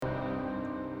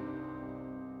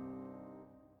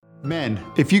Men,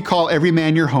 if you call every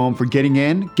man your home for getting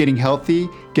in, getting healthy,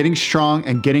 getting strong,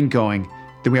 and getting going,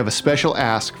 then we have a special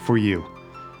ask for you.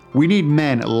 We need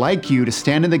men like you to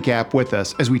stand in the gap with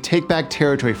us as we take back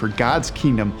territory for God's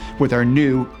kingdom with our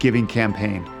new giving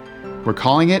campaign. We're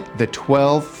calling it the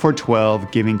 12 for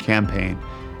 12 Giving Campaign,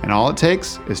 and all it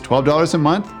takes is $12 a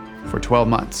month for 12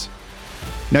 months.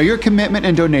 Now, your commitment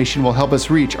and donation will help us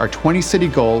reach our 20-city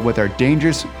goal with our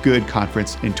Dangerous Good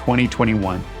Conference in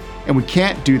 2021. And we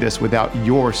can't do this without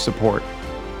your support.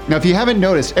 Now, if you haven't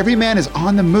noticed, every man is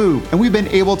on the move, and we've been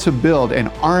able to build an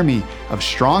army of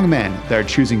strong men that are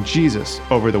choosing Jesus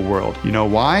over the world. You know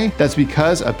why? That's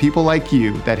because of people like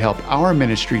you that help our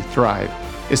ministry thrive,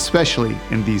 especially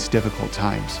in these difficult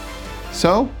times.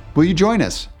 So, will you join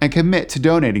us and commit to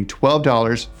donating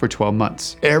 $12 for 12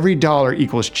 months? Every dollar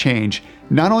equals change,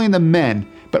 not only in the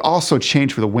men, but also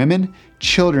change for the women,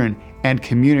 children, and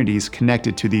communities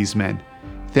connected to these men.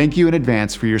 Thank you in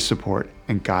advance for your support,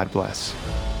 and God bless.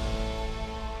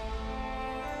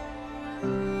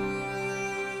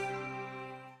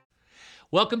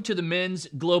 Welcome to the Men's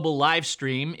Global Live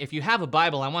Stream. If you have a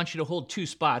Bible, I want you to hold two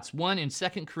spots, one in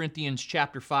 2 Corinthians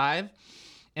chapter 5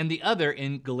 and the other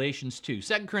in Galatians 2.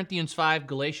 2 Corinthians 5,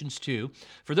 Galatians 2.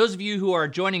 For those of you who are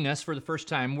joining us for the first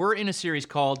time, we're in a series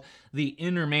called The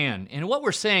Inner Man. And what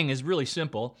we're saying is really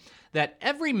simple, that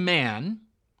every man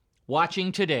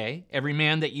watching today, every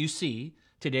man that you see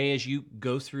today as you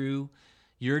go through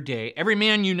your day, every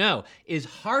man you know is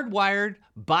hardwired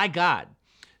by God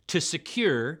to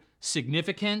secure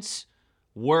significance,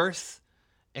 worth,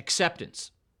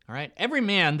 acceptance. All right? Every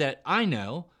man that I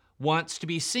know wants to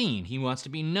be seen. He wants to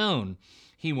be known.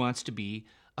 He wants to be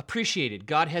appreciated.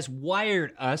 God has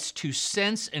wired us to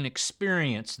sense and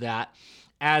experience that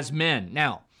as men.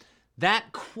 Now,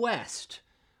 that quest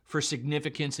for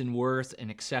significance and worth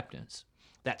and acceptance,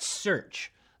 that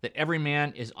search that every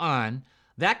man is on,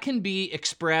 that can be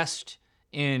expressed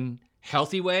in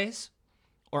healthy ways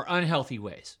or unhealthy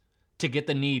ways to get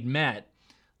the need met.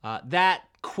 That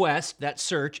quest, that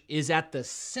search is at the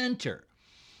center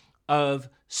of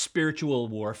spiritual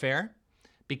warfare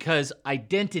because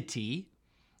identity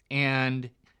and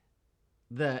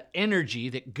the energy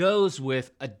that goes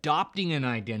with adopting an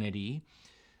identity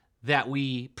that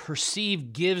we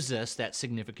perceive gives us that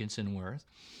significance and worth,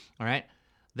 all right?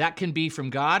 That can be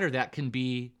from God or that can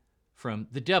be from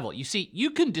the devil. You see, you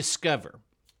can discover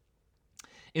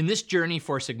in this journey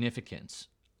for significance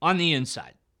on the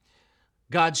inside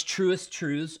God's truest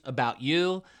truths about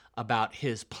you, about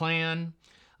his plan.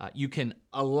 You can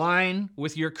align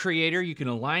with your Creator, you can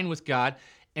align with God,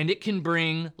 and it can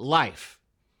bring life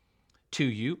to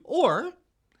you. Or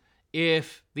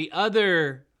if the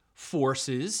other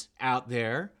forces out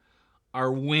there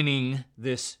are winning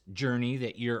this journey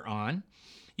that you're on,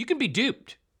 you can be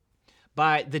duped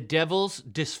by the devil's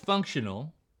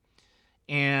dysfunctional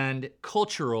and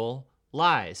cultural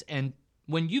lies. And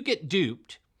when you get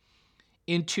duped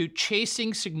into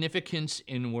chasing significance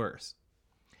and worth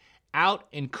out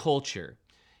in culture,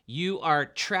 you are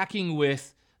tracking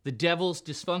with the devil's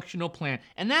dysfunctional plan.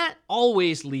 And that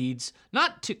always leads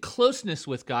not to closeness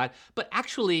with God, but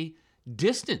actually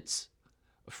distance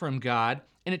from God.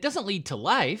 And it doesn't lead to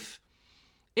life.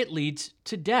 It leads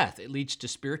to death. It leads to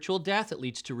spiritual death. It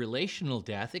leads to relational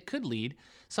death. It could lead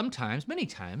sometimes, many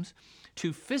times,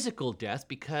 to physical death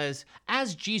because,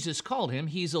 as Jesus called him,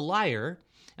 he's a liar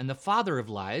and the father of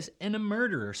lies and a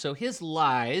murderer. So his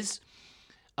lies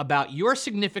about your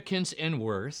significance and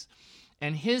worth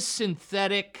and his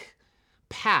synthetic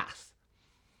path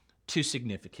to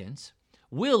significance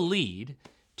will lead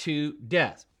to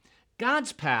death.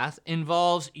 God's path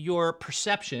involves your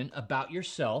perception about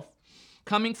yourself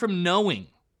coming from knowing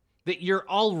that you're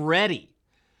already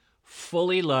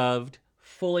fully loved,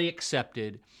 fully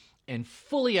accepted, and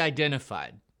fully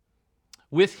identified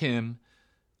with him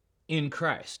in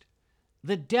Christ.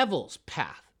 The devil's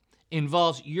path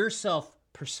involves your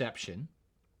self-perception,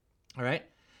 all right,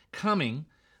 coming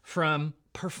from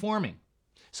performing.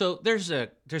 So there's a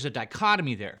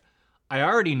dichotomy there. I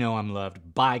already know I'm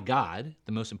loved by God,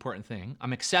 the most important thing.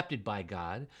 I'm accepted by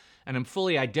God, and I'm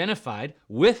fully identified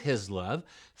with his love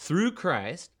through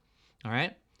Christ, all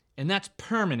right? And that's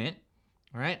permanent,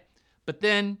 all right? But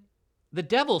then the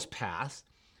devil's path,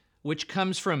 which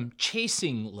comes from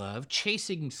chasing love,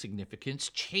 chasing significance,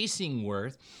 chasing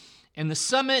worth, and the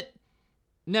summit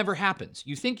never happens.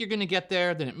 You think you're going to get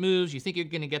there, then it moves. You think you're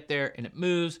going to get there, and it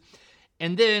moves.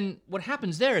 And then what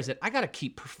happens there is that I got to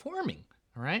keep performing.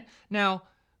 All right? Now,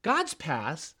 God's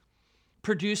path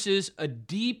produces a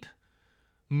deep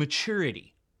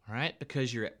maturity, all right?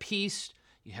 Because you're at peace,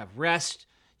 you have rest,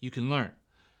 you can learn.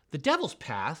 The devil's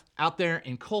path out there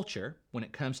in culture, when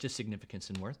it comes to significance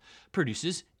and worth,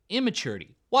 produces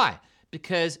immaturity. Why?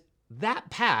 Because that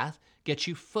path gets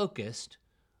you focused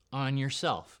on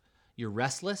yourself. You're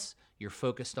restless, you're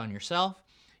focused on yourself,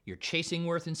 you're chasing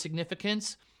worth and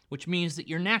significance, which means that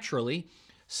you're naturally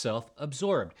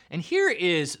self-absorbed. And here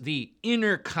is the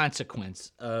inner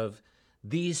consequence of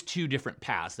these two different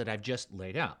paths that I've just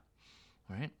laid out.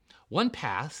 All right? One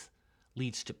path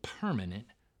leads to permanent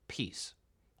peace.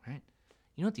 Right?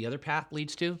 You know what the other path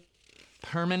leads to?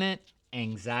 Permanent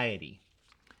anxiety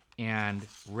and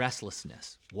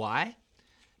restlessness. Why?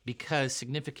 Because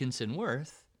significance and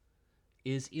worth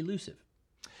is elusive.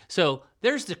 So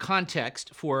there's the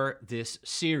context for this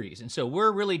series. And so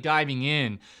we're really diving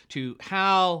in to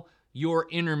how your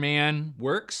inner man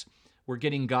works. We're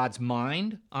getting God's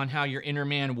mind on how your inner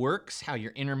man works, how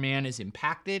your inner man is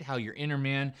impacted, how your inner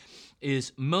man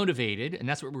is motivated. And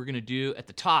that's what we're going to do at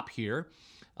the top here.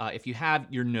 If you have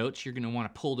your notes, you're going to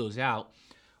want to pull those out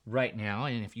right now.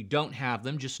 And if you don't have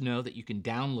them, just know that you can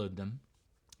download them.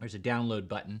 There's a download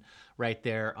button right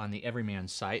there on the Everyman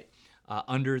site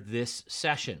under this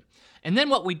session. And then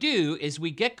what we do is we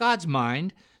get God's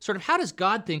mind, sort of how does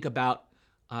God think about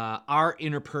our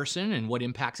inner person and what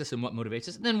impacts us and what motivates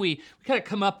us. And then we kind of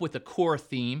come up with a core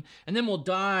theme, and then we'll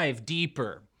dive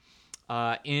deeper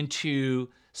into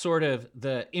sort of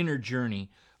the inner journey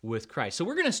with Christ. So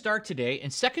we're going to start today in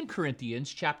 2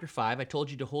 Corinthians chapter 5. I told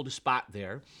you to hold a spot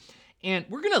there. And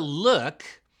we're going to look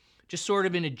just sort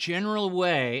of in a general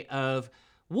way of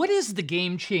what is the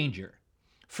game changer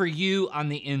for you on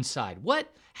the inside?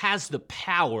 What has the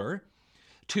power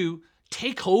to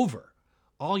take over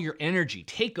all your energy,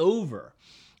 take over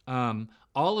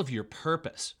all of your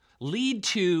purpose, lead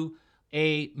to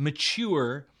a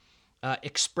mature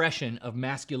expression of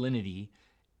masculinity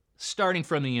starting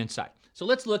from the inside? So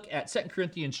let's look at 2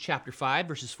 Corinthians chapter 5,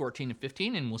 verses 14 and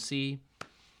 15, and we'll see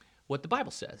what the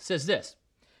Bible says. It says this: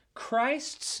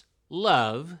 Christ's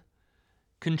love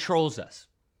controls us.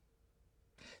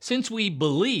 Since we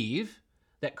believe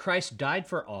that Christ died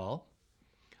for all,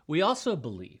 we also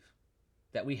believe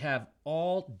that we have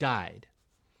all died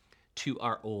to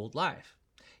our old life.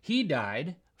 He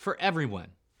died for everyone,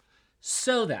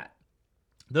 so that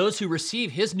those who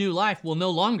receive his new life will no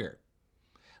longer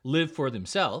live for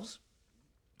themselves.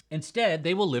 Instead,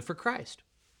 they will live for Christ,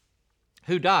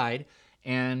 who died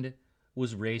and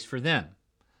was raised for them.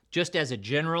 Just as a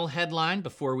general headline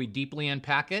before we deeply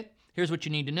unpack it, here's what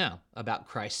you need to know about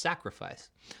Christ's sacrifice.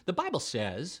 The Bible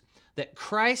says that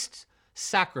Christ's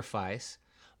sacrifice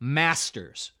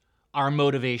masters our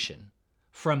motivation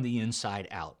from the inside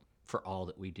out for all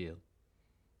that we do.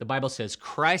 The Bible says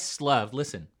Christ's love,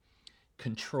 listen,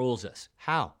 controls us.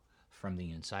 How? From the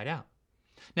inside out.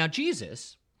 Now,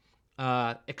 Jesus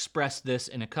expressed this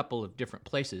in a couple of different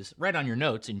places. Right on your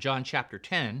notes, in John chapter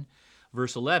 10,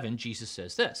 verse 11, Jesus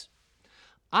says this: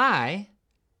 I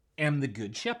am the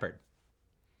good shepherd.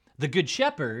 The good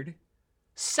shepherd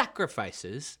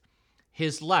sacrifices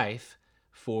his life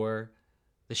for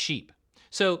the sheep.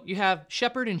 So you have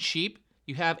shepherd and sheep.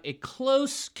 You have a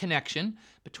close connection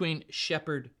between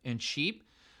shepherd and sheep.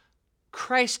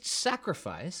 Christ's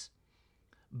sacrifice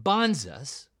bonds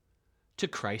us to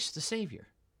Christ the Savior.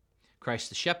 Christ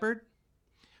the shepherd,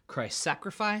 Christ's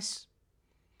sacrifice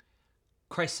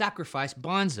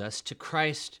bonds us to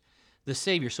Christ the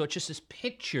Savior. So it's just this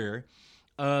picture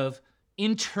of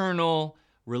internal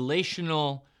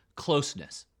relational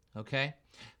closeness, okay?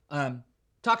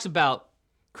 Talks about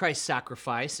Christ's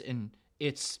sacrifice and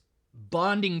its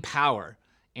bonding power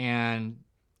and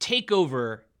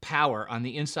takeover power on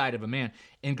the inside of a man.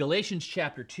 In Galatians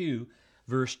chapter 2,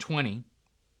 verse 20,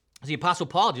 the Apostle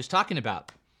Paul just talking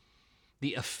about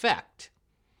the effect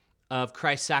of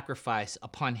Christ's sacrifice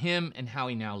upon him and how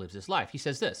he now lives his life. He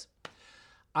says this: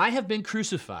 I have been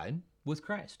crucified with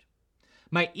Christ.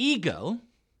 My ego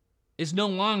is no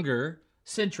longer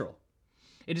central.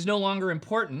 It is no longer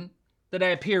important that I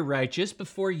appear righteous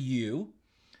before you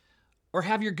or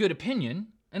have your good opinion,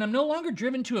 and I'm no longer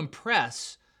driven to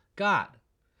impress God.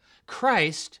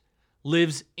 Christ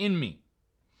lives in me.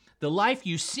 The life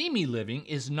you see me living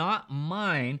is not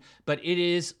mine, but it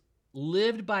is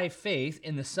lived by faith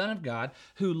in the Son of God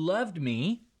who loved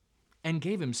me and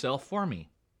gave himself for me.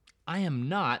 I am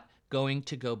not going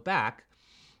to go back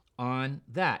on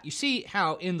that. You see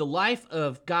how in the life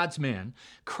of God's man,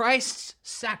 Christ's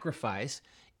sacrifice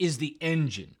is the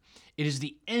engine. It is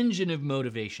the engine of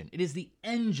motivation. It is the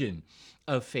engine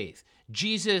of faith.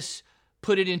 Jesus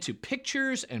put it into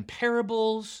pictures and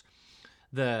parables.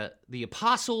 The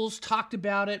apostles talked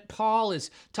about it. Paul is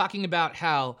talking about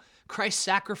how Christ's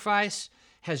sacrifice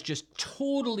has just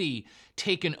totally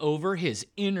taken over his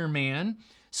inner man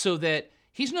so that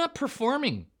he's not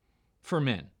performing for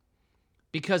men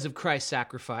because of Christ's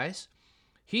sacrifice.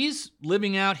 He's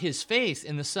living out his faith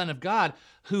in the Son of God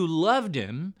who loved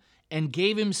him and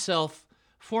gave himself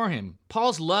for him.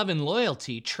 Paul's love and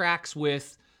loyalty tracks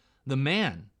with the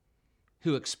man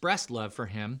who expressed love for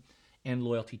him and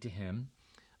loyalty to him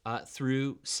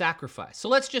through sacrifice. So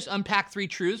let's just unpack three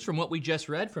truths from what we just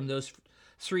read from those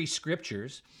three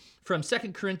scriptures. From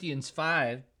 2 Corinthians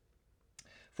 5,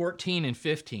 14 and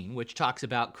 15, which talks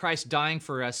about Christ dying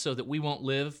for us so that we won't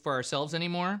live for ourselves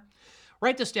anymore.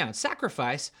 Write this down.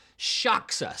 Sacrifice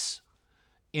shocks us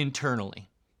internally.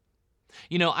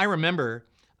 You know, I remember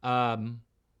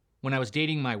when I was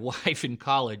dating my wife in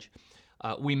college,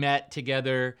 we met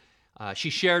together. She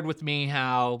shared with me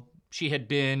how she had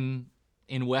been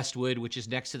in Westwood, which is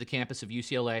next to the campus of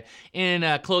UCLA, in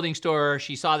a clothing store.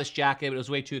 She saw this jacket, but it was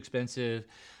way too expensive,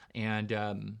 and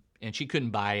she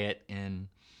couldn't buy it.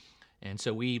 And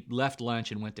so we left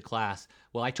lunch and went to class.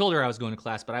 Well, I told her I was going to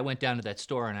class, but I went down to that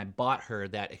store and I bought her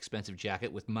that expensive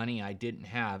jacket with money I didn't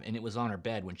have, and it was on her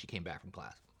bed when she came back from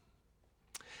class.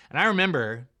 And I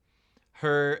remember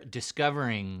her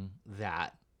discovering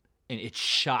that, and it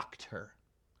shocked her.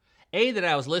 A, that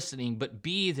I was listening, but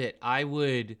B, that I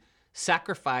would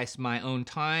sacrifice my own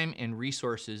time and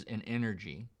resources and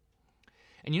energy.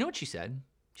 And you know what she said?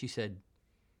 She said,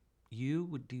 "You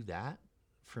would do that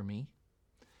for me?"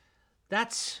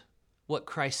 That's what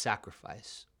Christ's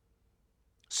sacrifice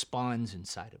spawns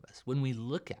inside of us. When we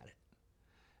look at it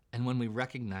and when we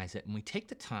recognize it and we take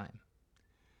the time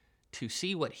to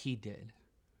see what he did,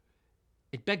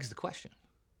 it begs the question,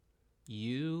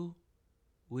 you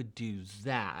would do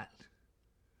that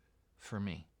for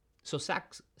me? So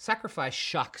sacrifice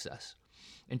shocks us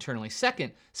internally.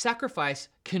 Second, sacrifice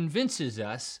convinces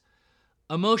us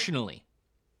emotionally.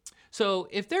 So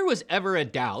if there was ever a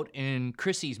doubt in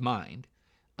Chrissy's mind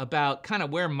about kind of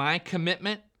where my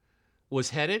commitment was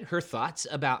headed, her thoughts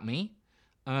about me,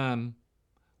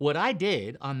 what I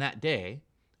did on that day,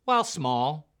 while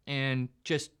small and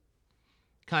just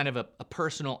kind of a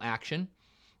personal action,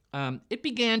 it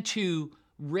began to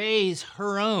raise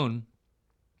her own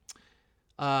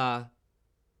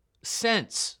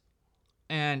sense,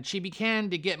 and she began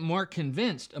to get more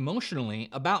convinced emotionally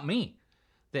about me.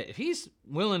 That if he's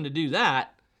willing to do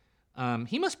that,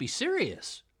 he must be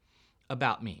serious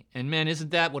about me. And men,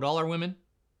 isn't that what all our women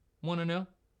want to know?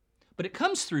 But it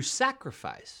comes through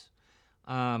sacrifice,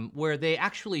 where they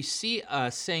actually see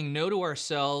us saying no to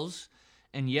ourselves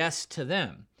and yes to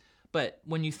them. But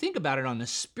when you think about it on the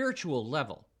spiritual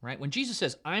level, right? When Jesus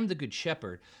says, "I'm the good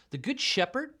shepherd," the good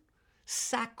shepherd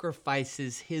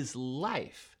sacrifices his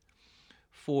life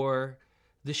for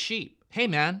the sheep. Hey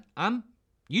man,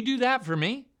 you do that for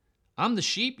me? I'm the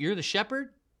sheep, you're the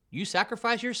shepherd, you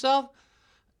sacrifice yourself?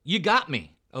 You got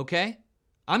me, okay?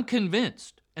 I'm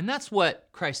convinced. And that's what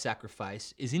Christ's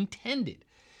sacrifice is intended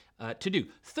to do.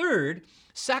 Third,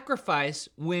 sacrifice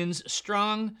wins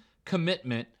strong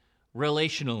commitment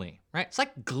relationally, right? It's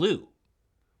like glue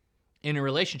in a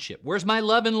relationship. Where's my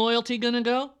love and loyalty gonna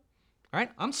go? All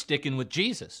right, I'm sticking with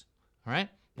Jesus, all right?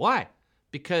 Why?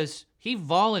 Because he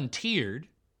volunteered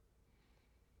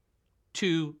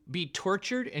to be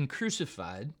tortured and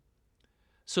crucified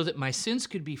so that my sins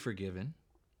could be forgiven,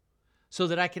 so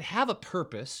that I could have a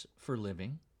purpose for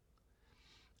living,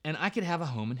 and I could have a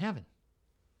home in heaven.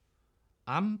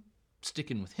 I'm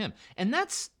sticking with him. And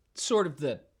that's sort of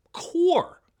the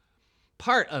core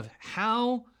part of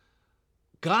how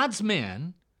God's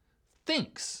man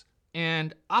thinks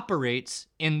and operates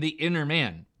in the inner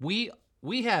man. We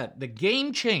had the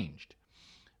game changed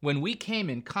when we came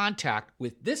in contact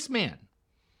with this man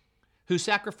who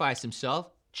sacrificed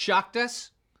himself, shocked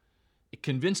us, it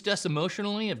convinced us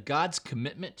emotionally of God's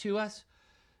commitment to us,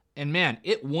 and man,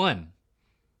 it won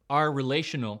our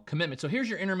relational commitment. So here's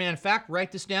your inner man fact,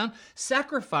 write this down.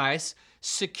 Sacrifice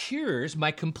secures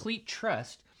my complete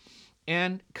trust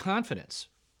and confidence,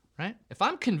 right? If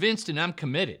I'm convinced and I'm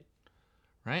committed,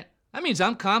 right, that means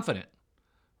I'm confident,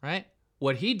 right?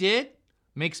 What he did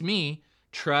makes me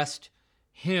trust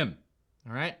him,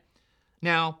 all right?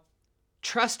 Now,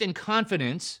 trust and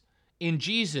confidence in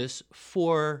Jesus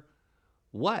for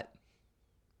what?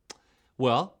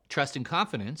 Well, trust and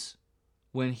confidence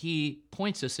when he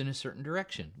points us in a certain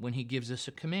direction, when he gives us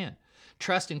a command.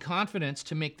 Trust and confidence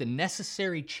to make the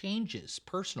necessary changes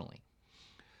personally,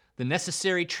 the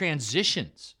necessary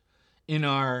transitions in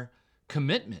our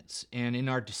commitments and in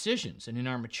our decisions and in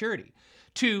our maturity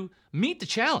to meet the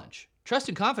challenge. trust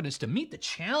and confidence to meet the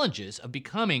challenges of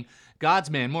becoming God's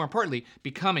man, more importantly,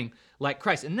 becoming like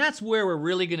Christ. And that's where we're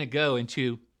really going to go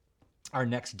into our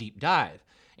next deep dive.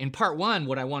 In part one,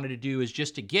 what I wanted to do is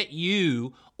just to get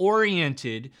you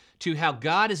oriented to how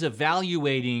God is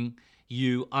evaluating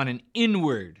you on an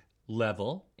inward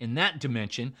level, in that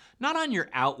dimension, not on your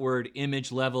outward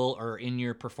image level or in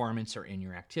your performance or in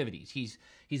your activities. He's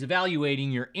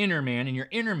evaluating your inner man, and your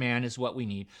inner man is what we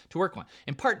need to work on.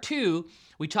 In part two,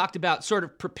 we talked about sort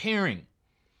of preparing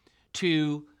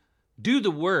to do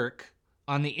the work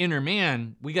on the inner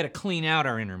man. We got to clean out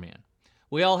our inner man.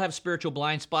 We all have spiritual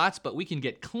blind spots, but we can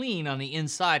get clean on the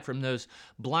inside from those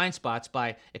blind spots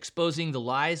by exposing the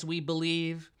lies we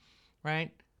believe,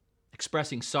 right?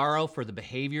 Expressing sorrow for the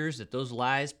behaviors that those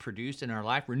lies produced in our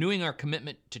life, renewing our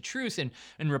commitment to truth,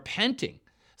 and repenting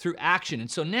through action. And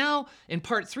so now in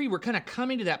part three, we're kind of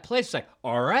coming to that place. It's like,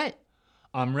 all right,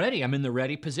 I'm ready. I'm in the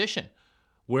ready position.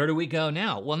 Where do we go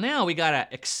now? Well, now we got to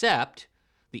accept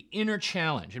the inner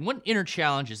challenge. And what inner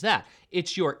challenge is that?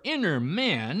 It's your inner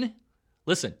man,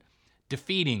 listen,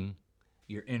 defeating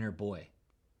your inner boy.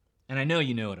 And I know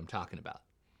you know what I'm talking about.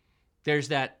 There's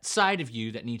that side of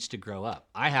you that needs to grow up.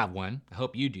 I have one. I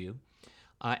hope you do.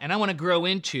 And I want to grow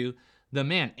into the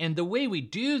man. And the way we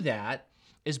do that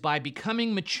is by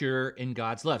becoming mature in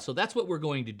God's love. So that's what we're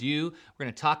going to do. We're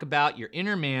going to talk about your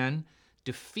inner man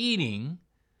defeating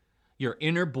your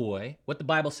inner boy, what the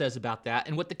Bible says about that,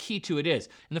 and what the key to it is.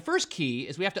 And the first key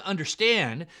is we have to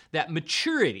understand that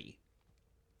maturity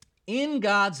in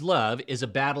God's love is a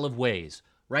battle of ways.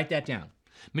 Write that down.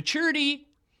 Maturity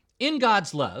in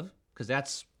God's love, because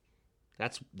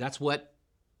that's what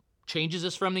changes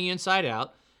us from the inside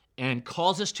out and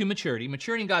calls us to maturity.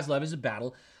 Maturity in God's love is a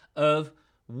battle of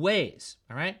ways,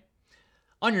 all right?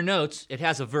 On your notes, it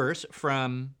has a verse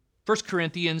from 1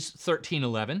 Corinthians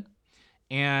 13:11,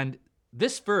 and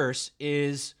this verse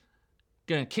is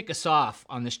going to kick us off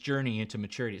on this journey into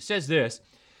maturity. It says this: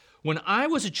 "When I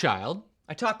was a child,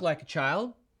 I talked like a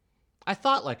child, I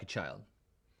thought like a child,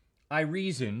 I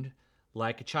reasoned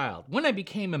like a child. When I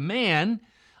became a man,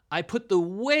 I put the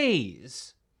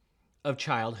ways of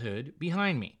childhood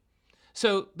behind me."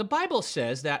 So the Bible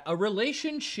says that a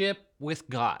relationship with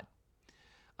God,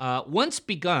 once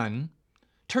begun,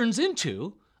 turns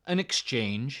into an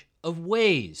exchange of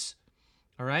ways,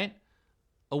 all right?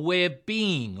 A way of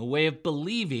being, a way of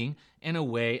believing, and a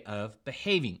way of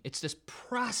behaving. It's this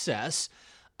process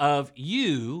of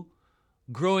you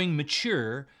growing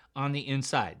mature on the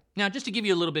inside. Now, just to give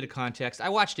you a little bit of context, I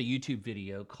watched a YouTube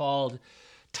video called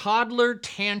Toddler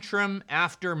Tantrum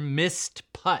After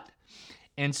Missed Putt.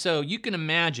 And so you can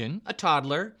imagine a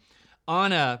toddler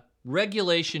on a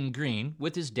regulation green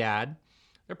with his dad.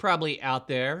 They're probably out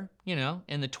there,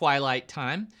 in the twilight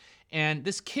time. And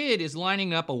this kid is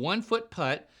lining up a 1-foot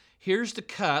putt. Here's the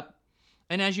cup.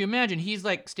 And as you imagine, he's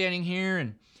like standing here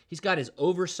and he's got his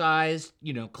oversized,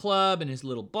 club and his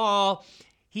little ball.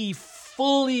 He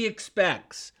fully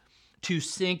expects to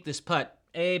sink this putt,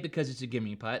 A, because it's a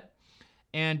gimme putt,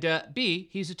 and B,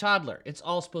 he's a toddler. It's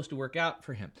all supposed to work out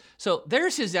for him. So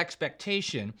there's his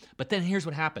expectation, but then here's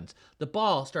what happens. The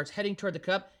ball starts heading toward the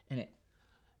cup, and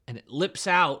it lips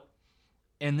out,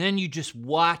 and then you just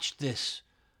watch this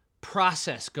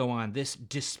process go on, this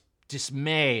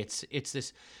dismay. It's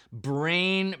this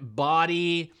brain,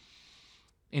 body,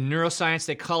 in neuroscience,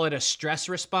 they call it a stress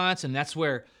response, and that's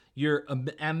where your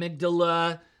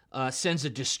amygdala sends a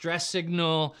distress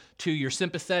signal to your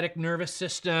sympathetic nervous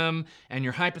system and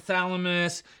your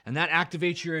hypothalamus, and that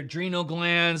activates your adrenal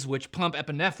glands, which pump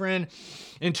epinephrine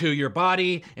into your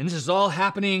body, and this is all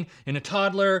happening in a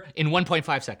toddler in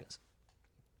 1.5 seconds.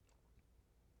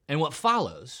 And what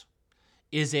follows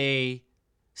is a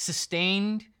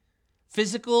sustained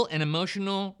physical and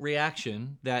emotional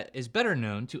reaction that is better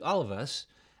known to all of us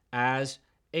as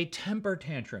a temper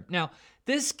tantrum. Now,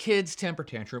 this kid's temper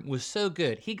tantrum was so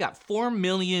good, he got 4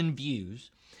 million views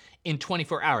in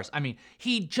 24 hours. I mean,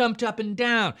 he jumped up and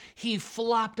down. He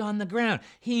flopped on the ground.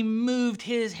 He moved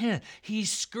his hand. He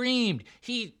screamed.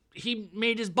 He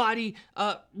made his body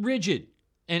rigid.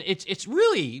 And it's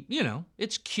really,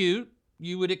 it's cute.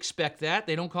 You would expect that.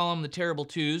 They don't call them the terrible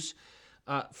twos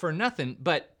for nothing.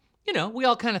 But, we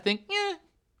all kind of think,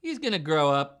 he's going to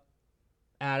grow up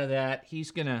out of that.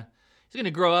 He's going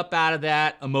to grow up out of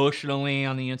that emotionally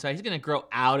on the inside. He's going to grow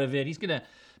out of it. He's going to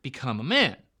become a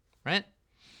man, right?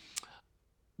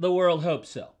 The world hopes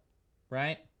so,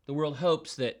 right? The world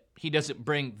hopes that he doesn't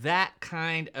bring that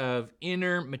kind of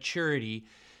inner maturity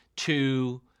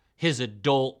to his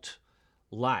adult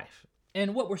life.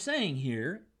 And what we're saying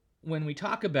here, when we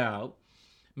talk about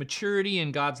maturity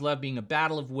and God's love being a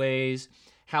battle of ways,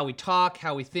 how we talk,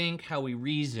 how we think, how we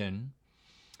reason,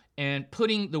 and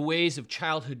putting the ways of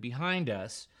childhood behind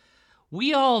us,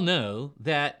 we all know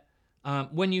that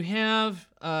when you have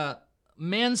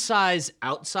man-size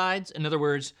outsides, in other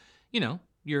words,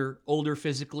 you're older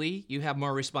physically, you have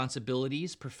more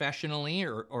responsibilities professionally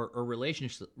or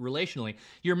relationally,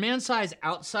 your man-size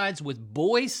outsides with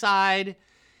boy-side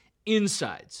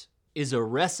insides is a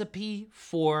recipe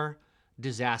for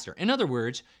disaster. In other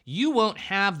words, you won't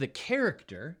have the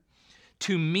character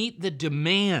to meet the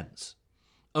demands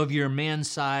of your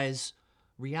man-size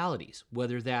realities,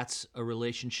 whether that's a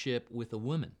relationship with a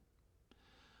woman,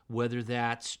 whether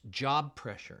that's job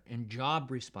pressure and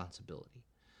job responsibility,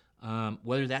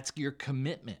 whether that's your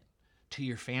commitment to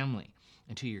your family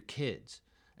and to your kids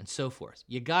and so forth.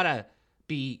 You gotta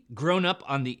be grown up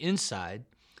on the inside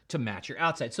to match your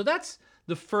outside. So that's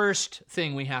the first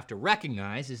thing we have to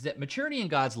recognize, is that maturity in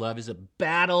God's love is a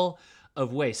battle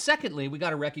of ways. Secondly, we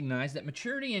gotta recognize that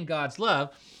maturity in God's love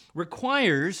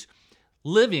requires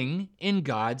living in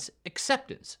God's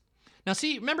acceptance. Now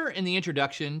see, remember in the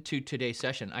introduction to today's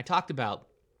session, I talked about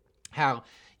how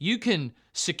you can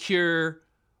secure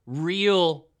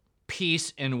real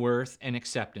peace and worth and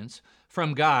acceptance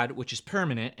from God, which is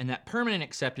permanent, and that permanent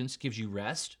acceptance gives you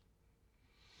rest.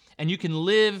 And you can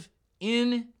live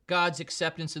in God's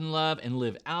acceptance and love and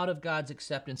live out of God's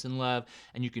acceptance and love,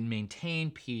 and you can maintain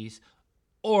peace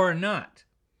or not,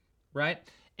 right?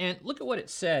 And look at what it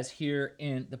says here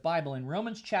in the Bible in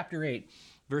Romans chapter 8,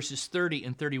 verses 30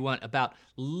 and 31 about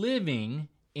living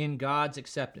in God's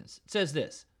acceptance. It says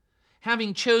this: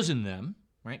 having chosen them,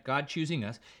 right, God choosing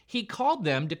us, he called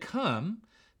them to come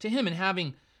to him, and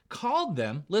having called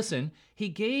them, listen, he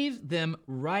gave them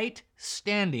right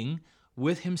standing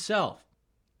with himself.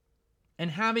 And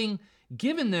having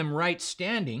given them right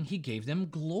standing, he gave them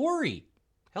glory.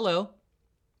 Hello.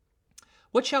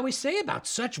 What shall we say about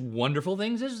such wonderful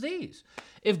things as these?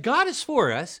 If God is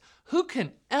for us, who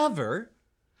can ever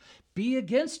be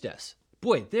against us?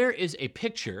 Boy, there is a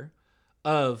picture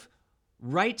of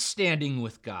right standing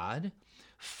with God,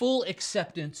 full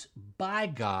acceptance by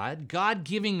God, God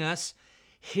giving us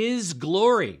his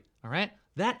glory, all right?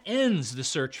 That ends the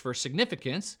search for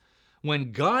significance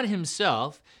when God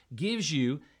himself gives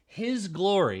you his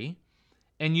glory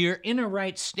and you're in a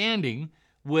right standing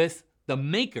with the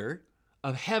maker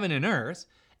of heaven and earth.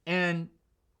 And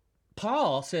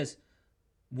Paul says,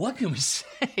 what can we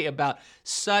say about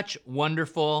such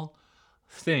wonderful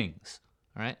things?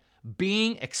 All right?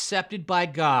 Being accepted by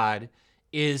God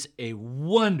is a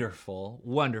wonderful,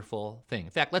 wonderful thing.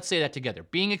 In fact, let's say that together.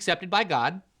 Being accepted by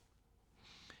God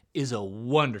is a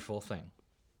wonderful thing.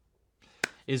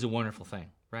 Is a wonderful thing,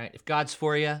 right? If God's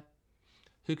for you,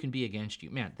 who can be against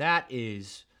you? Man, that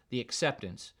is the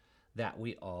acceptance that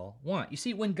we all want. You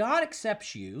see, when God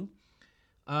accepts you,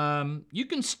 you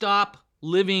can stop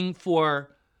living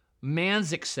for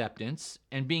man's acceptance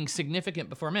and being significant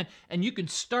before men, and you can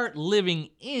start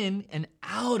living in and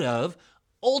out of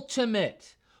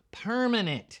ultimate,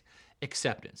 permanent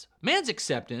acceptance. Man's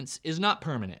acceptance is not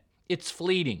permanent. It's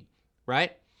fleeting,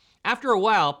 right? After a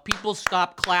while, people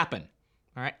stop clapping.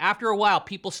 All right. After a while,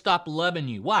 people stop loving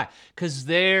you. Why? Because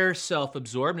they're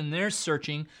self-absorbed and they're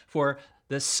searching for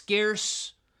the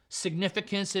scarce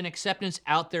significance and acceptance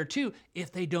out there too,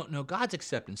 if they don't know God's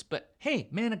acceptance. But hey,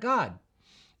 man of God,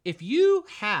 if you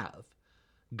have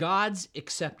God's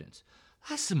acceptance,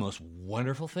 that's the most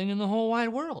wonderful thing in the whole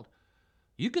wide world.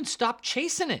 You can stop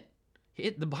chasing it.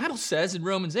 The Bible says in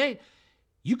Romans 8,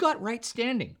 you got right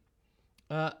standing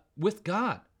with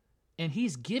God, and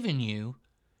he's given you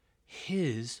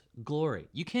his glory.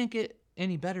 You can't get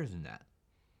any better than that,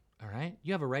 all right?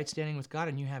 You have a right standing with God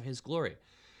and you have his glory.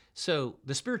 So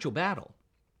the spiritual battle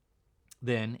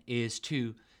then is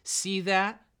to see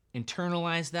that,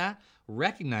 internalize that,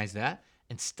 recognize that,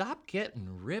 and stop getting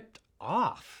ripped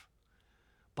off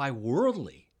by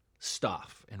worldly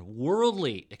stuff and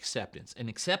worldly acceptance. And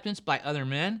acceptance by other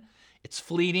men, it's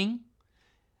fleeting.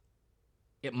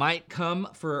 It might come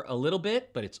for a little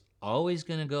bit, but it's always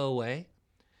going to go away.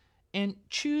 And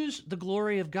choose the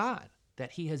glory of God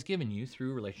that he has given you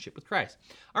through relationship with Christ.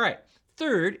 All right,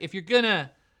 third, if you're going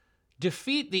to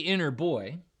defeat the inner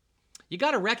boy, you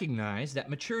got to recognize that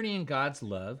maturity in God's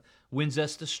love wins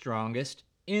us the strongest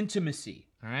intimacy,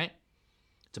 all right?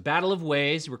 It's a battle of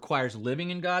ways, it requires living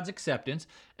in God's acceptance,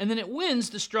 and then it wins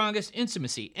the strongest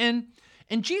intimacy. And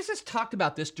Jesus talked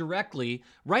about this directly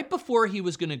right before he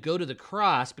was going to go to the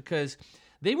cross, because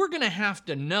they were going to have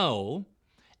to know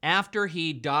after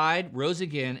he died, rose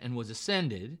again, and was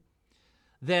ascended,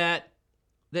 that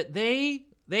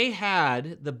They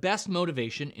had the best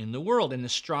motivation in the world and the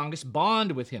strongest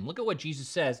bond with him. Look at what Jesus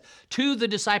says to the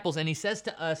disciples, and he says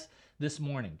to us this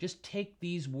morning. Just take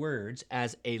these words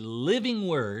as a living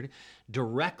word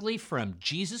directly from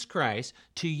Jesus Christ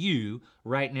to you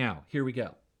right now. Here we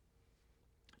go.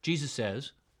 Jesus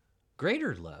says,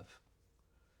 greater love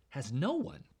has no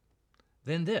one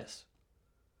than this,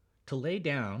 to lay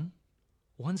down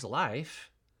one's life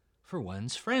for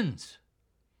one's friends.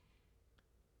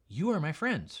 You are my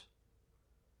friends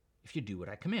if you do what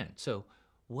I command. So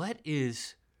what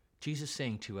is Jesus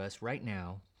saying to us right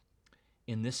now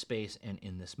in this space and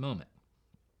in this moment?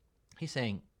 He's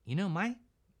saying, you know, my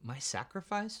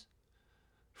sacrifice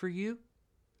for you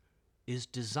is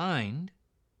designed,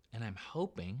 and I'm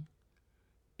hoping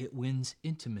it wins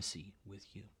intimacy with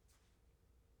you.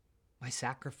 My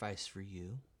sacrifice for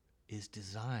you is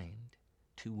designed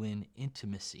to win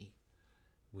intimacy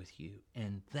with you.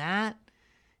 And that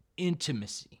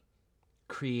intimacy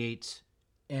creates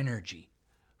energy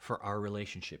for our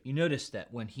relationship. You notice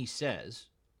that when he says,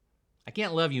 I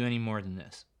can't love you any more than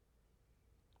this,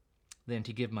 than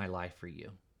to give my life for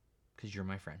you, because you're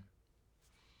my friend.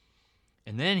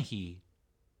 And then he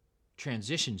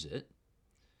transitions it,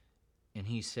 and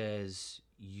he says,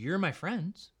 you're my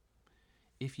friends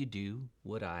if you do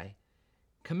what I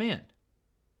command.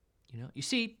 You know, you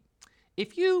see,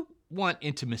 if you want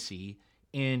intimacy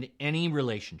in any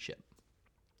relationship,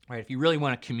 right? If you really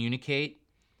want to communicate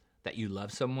that you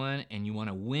love someone and you want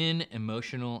to win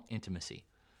emotional intimacy,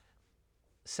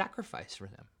 sacrifice for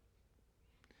them.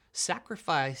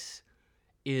 Sacrifice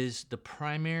is the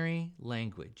primary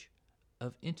language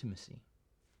of intimacy.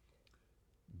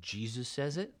 Jesus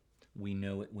says it. We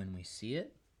know it when we see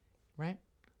it, right?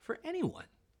 For anyone,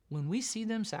 when we see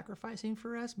them sacrificing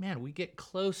for us, man, we get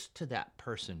close to that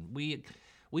person. We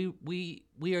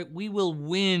will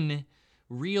win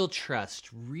real trust,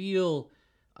 real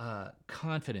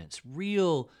confidence,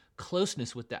 real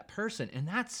closeness with that person. And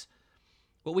that's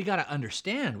what we got to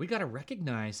understand. We got to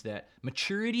recognize that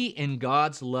maturity in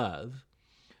God's love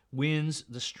wins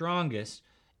the strongest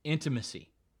intimacy.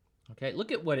 Okay,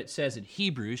 look at what it says in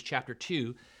Hebrews chapter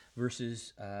 2,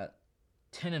 verses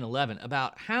 10 and 11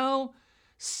 about how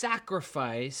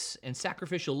sacrifice and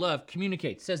sacrificial love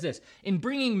communicates. It says this, in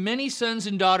bringing many sons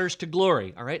and daughters to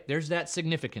glory. All right, there's that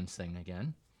significance thing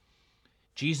again.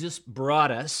 Jesus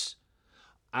brought us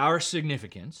our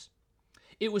significance.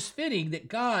 It was fitting that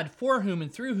God, for whom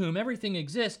and through whom everything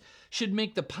exists, should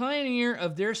make the pioneer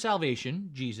of their salvation,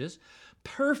 Jesus,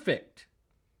 perfect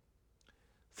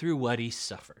through what he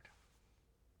suffered.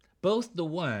 Both the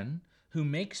one who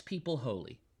makes people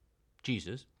holy,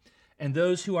 Jesus, and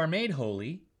those who are made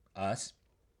holy, us,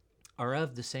 are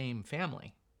of the same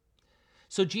family.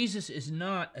 So Jesus is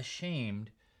not ashamed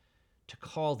to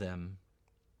call them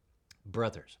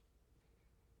brothers.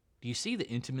 Do you see the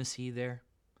intimacy there?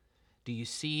 Do you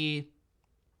see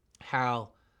how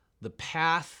the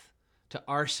path to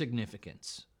our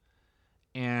significance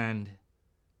and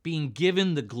being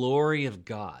given the glory of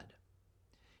God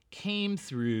came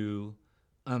through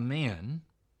a man,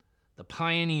 the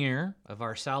pioneer of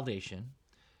our salvation,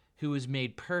 who was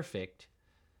made perfect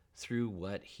through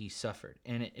what he suffered.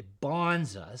 And it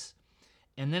bonds us.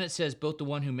 And then it says, both the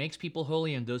one who makes people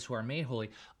holy and those who are made holy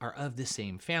are of the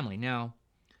same family. Now,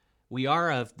 we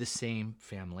are of the same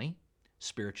family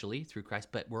spiritually through Christ,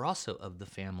 but we're also of the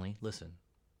family, listen,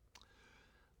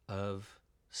 of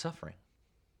suffering.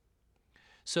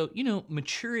 So, you know,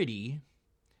 maturity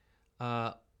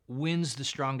wins the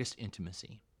strongest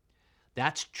intimacy.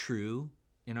 That's true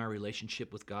in our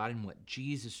relationship with God, and what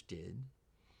Jesus did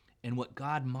and what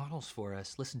God models for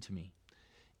us, listen to me,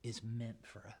 is meant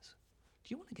for us. Do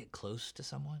you want to get close to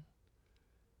someone?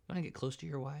 You want to get close to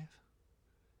your wife?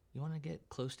 You want to get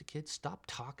close to kids? Stop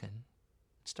talking.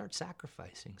 Start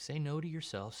sacrificing. Say no to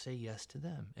yourself. Say yes to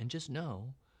them. And just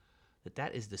know that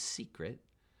that is the secret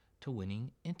to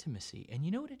winning intimacy. And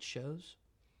you know what it shows?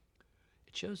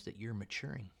 It shows that you're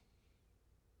maturing.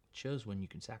 It shows when you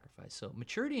can sacrifice. So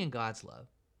maturity in God's love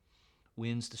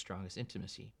wins the strongest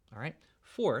intimacy. All right?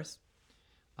 Fourth,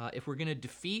 if we're going to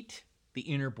defeat the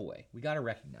inner boy, we got to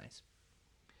recognize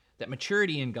that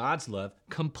maturity in God's love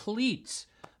completes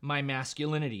my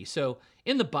masculinity. So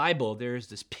in the Bible, there's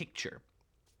this picture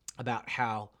about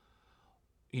how,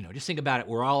 you know, just think about it.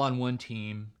 We're all on one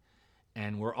team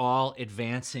and we're all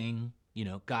advancing, you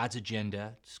know, God's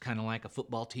agenda. It's kind of like a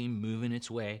football team moving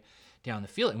its way down the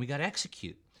field, and we got to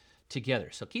execute together.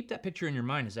 So keep that picture in your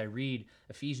mind as I read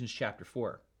Ephesians chapter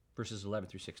 4, verses 11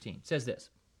 through 16. It says this,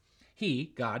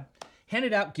 He, God,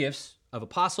 handed out gifts of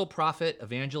apostle, prophet,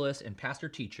 evangelist, and pastor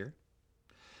teacher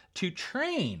to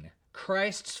train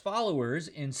Christ's followers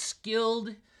in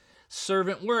skilled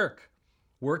servant work,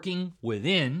 working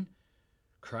within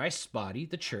Christ's body,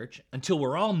 the church, until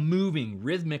we're all moving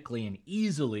rhythmically and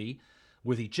easily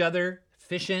with each other,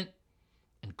 efficient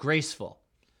and graceful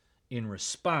in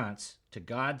response to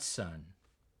God's Son.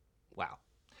 Wow.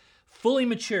 Fully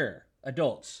mature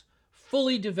adults,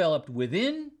 fully developed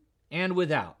within and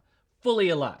without, fully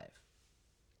alive,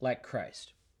 like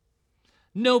Christ.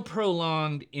 No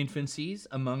prolonged infancies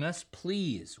among us,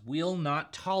 please. We'll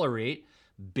not tolerate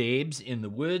babes in the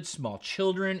woods, small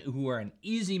children who are an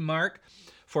easy mark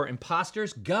for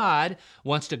imposters. God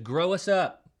wants to grow us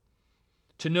up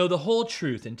to know the whole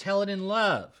truth and tell it in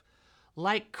love,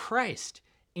 like Christ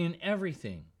in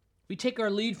everything. We take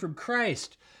our lead from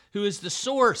Christ, who is the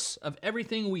source of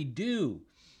everything we do.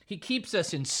 He keeps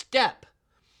us in step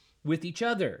with each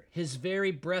other. His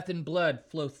very breath and blood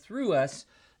flow through us,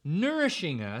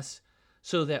 nourishing us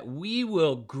so that we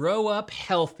will grow up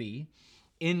healthy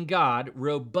in God,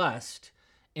 robust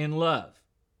in love.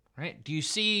 Right? Do you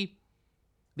see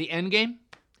the end game?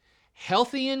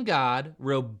 Healthy in God,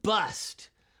 robust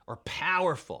or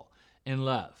powerful in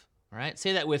love. All right?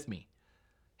 Say that with me.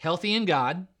 Healthy in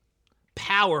God,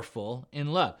 powerful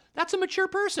in love. That's a mature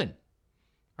person.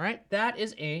 All right? That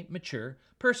is a mature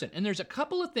person. And there's a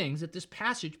couple of things that this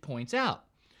passage points out,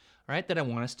 all right, that I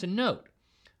want us to note.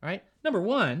 All right? Number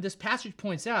one, this passage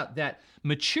points out that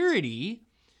maturity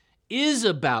is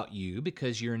about you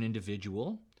because you're an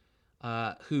individual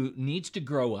who needs to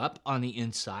grow up on the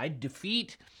inside,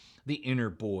 defeat the inner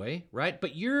boy, right?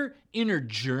 But your inner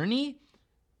journey,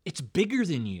 it's bigger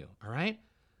than you, all right?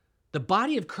 The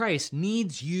body of Christ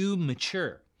needs you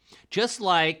mature. Just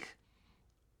like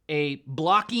a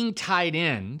blocking tight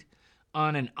end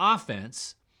on an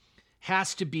offense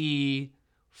has to be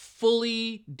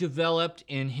fully developed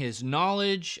in his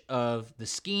knowledge of the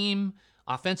scheme,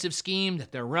 offensive scheme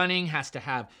that they're running, has to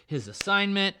have his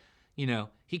assignment. You know,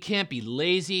 he can't be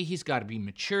lazy. He's got to be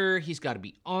mature. He's got to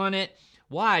be on it.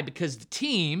 Why? Because the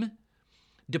team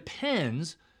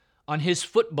depends on his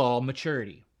football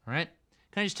maturity, all right?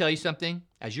 Can I just tell you something?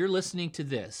 As you're listening to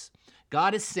this,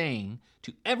 God is saying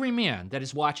to every man that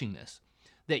is watching this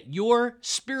that your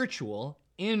spiritual,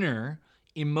 inner,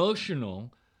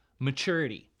 emotional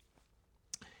maturity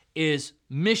is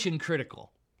mission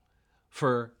critical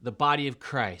for the body of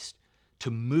Christ to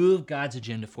move God's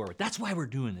agenda forward. That's why we're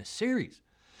doing this series.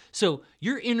 So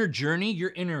your inner journey,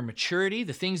 your inner maturity,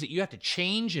 the things that you have to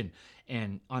change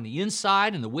and on the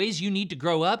inside and the ways you need to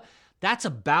grow up, that's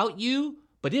about you,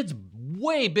 but it's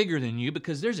way bigger than you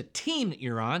because there's a team that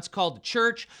you're on. It's called the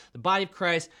church, the body of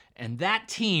Christ, and that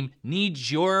team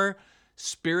needs your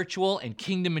spiritual and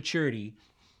kingdom maturity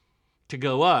to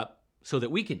go up so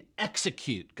that we can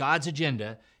execute God's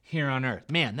agenda here on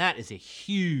earth. Man, that is a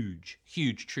huge,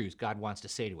 huge truth God wants to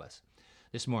say to us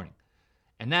this morning.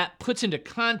 And that puts into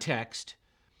context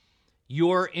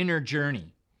your inner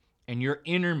journey and your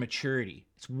inner maturity.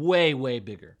 It's way, way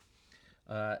bigger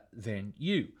than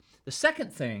you. The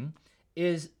second thing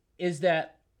is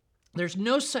that there's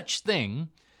no such thing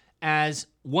as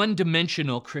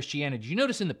one-dimensional Christianity. You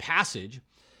notice in the passage,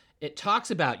 it talks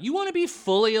about you want to be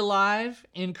fully alive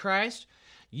in Christ,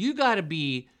 you got to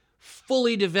be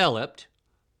fully developed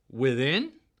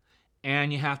within,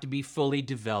 and you have to be fully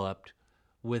developed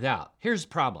without. Here's the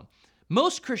problem.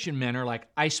 Most Christian men are like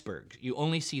icebergs. You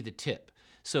only see the tip.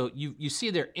 So you see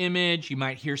their image, you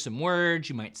might hear some words,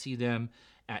 you might see them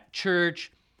at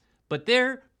church, but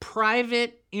their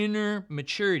private inner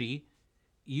maturity,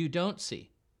 you don't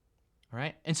see, all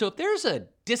right? And so if there's a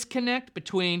disconnect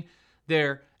between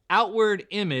their outward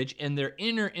image and their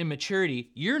inner immaturity,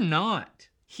 you're not,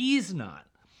 he's not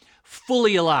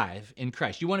fully alive in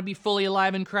Christ. You want to be fully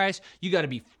alive in Christ? You got to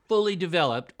be fully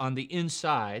developed on the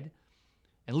inside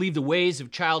and leave the ways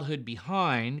of childhood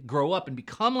behind, grow up and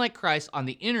become like Christ on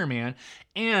the inner man,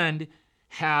 and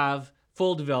have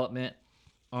full development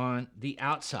on the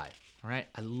outside. All right,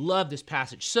 I love this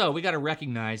passage. So we got to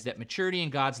recognize that maturity in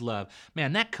God's love,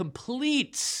 man, that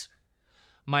completes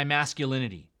my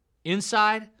masculinity,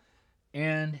 inside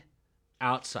and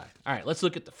outside. All right, let's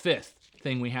look at the fifth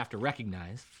thing we have to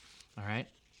recognize. All right,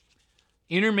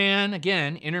 inner man,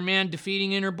 again, inner man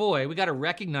defeating inner boy. We got to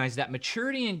recognize that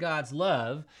maturity in God's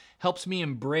love helps me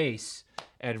embrace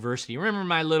adversity. Remember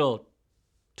my little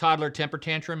toddler temper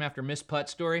tantrum after Miss Putt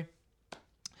story?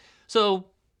 So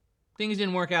things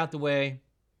didn't work out the way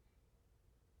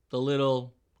the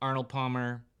little Arnold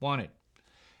Palmer wanted.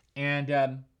 And,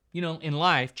 in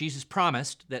life, Jesus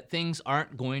promised that things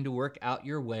aren't going to work out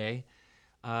your way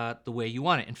the way you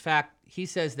want it. In fact, he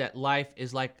says that life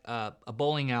is like a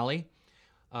bowling alley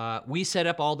We set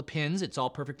up all the pins. It's all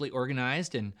perfectly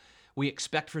organized, and we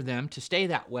expect for them to stay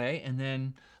that way. And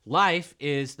then life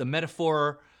is the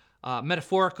metaphorical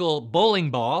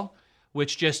bowling ball,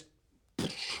 which just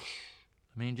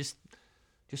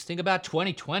think about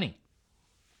 2020.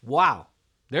 Wow,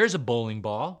 there's a bowling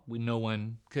ball. No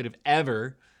one could have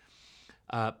ever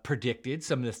predicted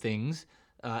some of the things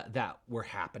that were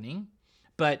happening.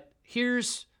 But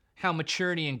here's how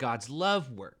maturity in God's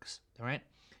love works, all right?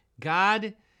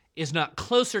 God is not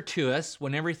closer to us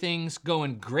when everything's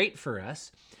going great for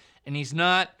us, and he's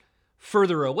not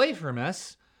further away from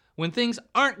us when things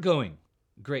aren't going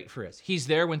great for us. He's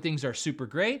there when things are super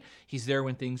great. He's there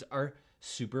when things are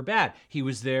super bad. He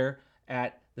was there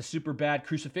at the super bad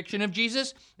crucifixion of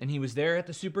Jesus, and he was there at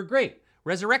the super great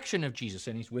resurrection of Jesus,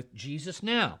 and he's with Jesus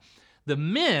now. The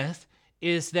myth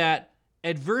is that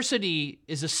adversity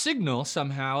is a signal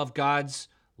somehow of God's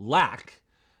lack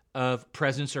of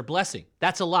presence or blessing.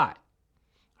 That's a lie,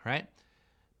 right?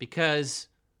 Because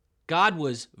God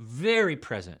was very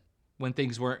present when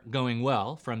things weren't going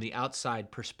well from the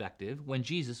outside perspective, when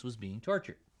Jesus was being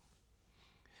tortured.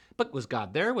 But was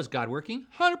God there? Was God working?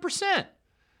 100%.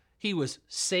 He was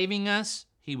saving us.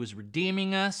 He was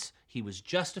redeeming us. He was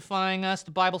justifying us,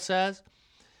 the Bible says.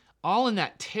 All in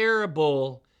that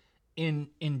terrible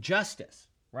injustice,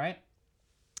 right?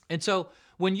 And so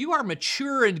when you are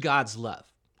mature in God's love,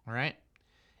 all right,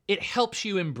 it helps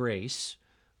you embrace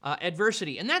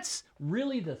adversity. And that's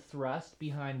really the thrust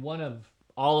behind one of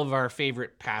all of our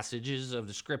favorite passages of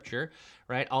the scripture,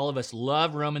 right? All of us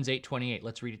love Romans 8:28.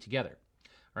 Let's read it together,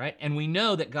 all right? And we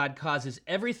know that God causes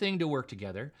everything to work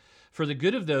together for the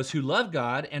good of those who love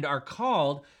God and are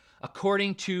called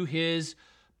according to his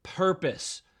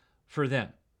purpose for them,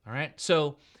 all right?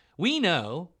 So we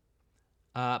know,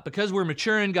 because we're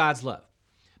mature in God's love,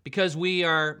 because we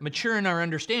are mature in our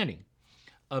understanding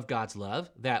of God's love,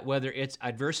 that whether it's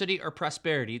adversity or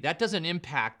prosperity, that doesn't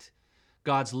impact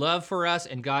God's love for us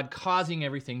and God causing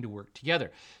everything to work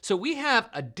together. So we have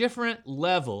a different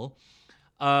level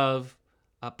of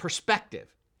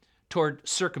perspective toward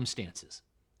circumstances,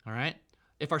 all right?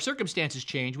 If our circumstances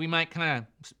change, we might kind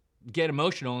of get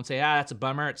emotional and say, that's a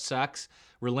bummer, it sucks.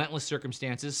 Relentless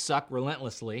circumstances suck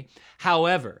relentlessly.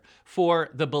 However, for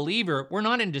the believer, we're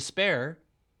not in despair.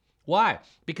 Why?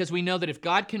 Because we know that if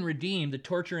God can redeem the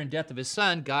torture and death of his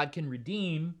son, God can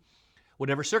redeem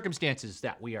whatever circumstances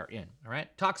that we are in, all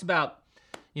right? Talks about,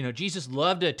 Jesus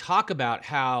loved to talk about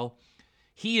how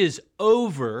he is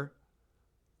over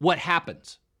what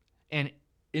happens. And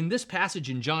in this passage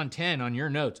in John 10 on your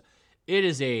notes, it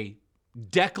is a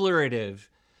declarative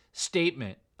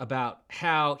statement about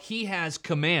how he has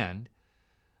command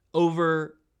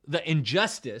over the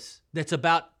injustice that's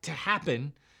about to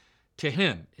happen to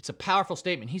him. It's a powerful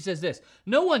statement. He says this,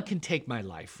 "No one can take my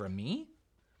life from me.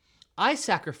 I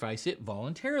sacrifice it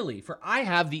voluntarily, for I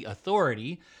have the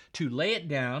authority to lay it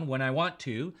down when I want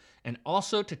to, and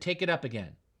also to take it up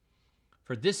again.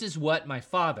 For this is what my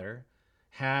Father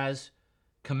has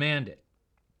commanded."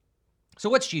 So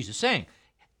what's Jesus saying?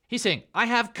 He's saying, I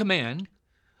have command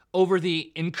over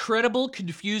the incredible,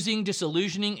 confusing,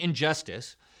 disillusioning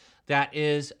injustice that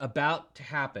is about to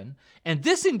happen. And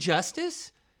this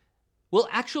injustice will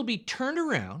actually be turned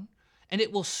around, and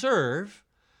it will serve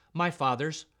my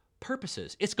Father's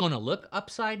purposes. It's going to look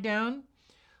upside down,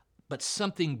 but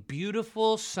something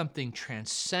beautiful, something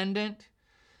transcendent,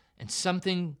 and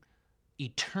something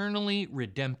eternally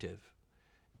redemptive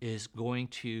is going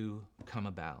to come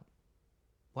about.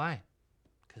 Why?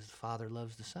 Because the Father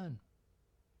loves the Son,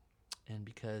 and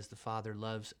because the Father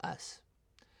loves us.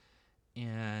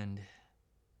 And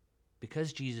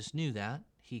because Jesus knew that,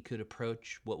 he could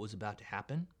approach what was about to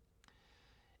happen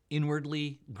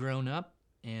inwardly grown up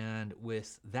and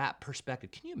with that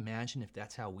perspective. Can you imagine if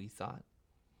that's how we thought?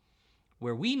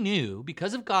 Where we knew,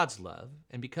 because of God's love,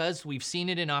 and because we've seen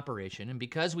it in operation, and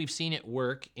because we've seen it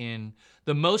work in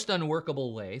the most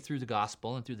unworkable way through the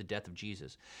gospel and through the death of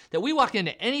Jesus, that we walk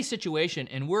into any situation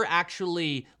and we're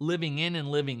actually living in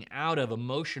and living out of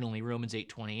emotionally Romans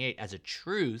 8:28 as a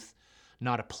truth,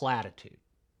 not a platitude.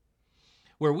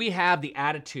 Where we have the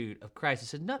attitude of Christ. He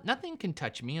said, nothing can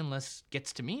touch me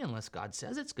gets to me unless God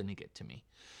says it's going to get to me.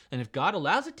 And if God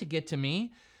allows it to get to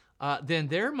me, then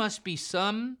there must be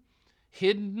some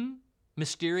hidden,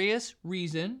 mysterious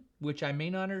reason, which I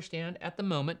may not understand at the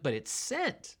moment, but it's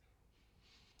sent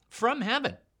from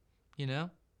heaven.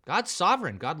 God's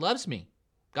sovereign. God loves me.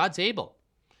 God's able.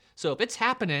 So if it's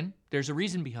happening, there's a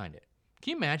reason behind it.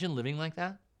 Can you imagine living like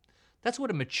that? That's what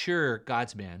a mature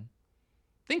God's man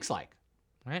thinks like.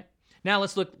 All right. Now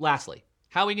let's look lastly.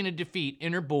 How are we going to defeat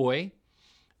inner boy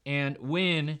and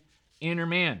win inner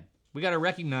man? We got to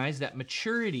recognize that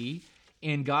maturity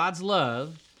in God's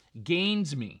love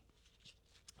gains me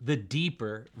the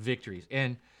deeper victories.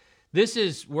 And this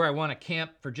is where I want to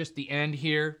camp for just the end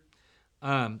here.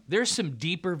 There's some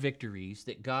deeper victories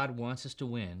that God wants us to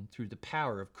win through the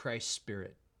power of Christ's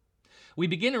Spirit. We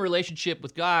begin a relationship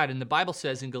with God, and the Bible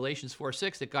says in Galatians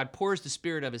 4:6 that God pours the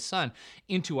Spirit of His Son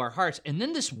into our hearts. And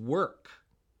then this work,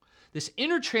 this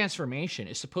inner transformation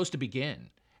is supposed to begin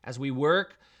as we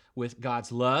work with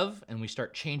God's love and we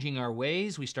start changing our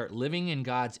ways. We start living in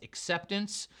God's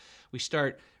acceptance. We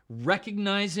start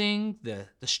recognizing the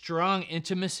strong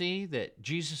intimacy that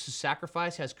Jesus'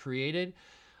 sacrifice has created.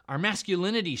 Our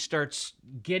masculinity starts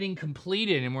getting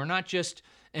completed, and we're not just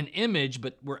an image,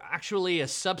 but we're actually a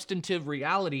substantive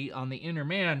reality on the inner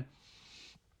man.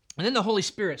 And then the Holy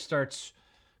Spirit starts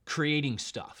creating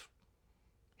stuff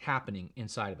happening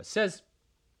inside of us. It says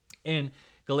in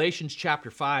Galatians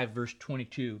chapter 5, verse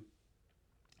 22,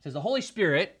 it says, the Holy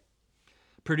Spirit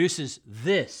produces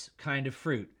this kind of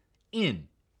fruit in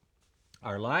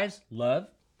our lives: love,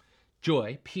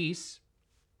 joy, peace,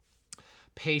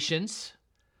 patience,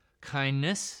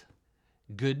 kindness,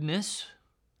 goodness,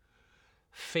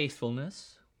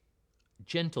 faithfulness,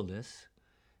 gentleness,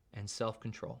 and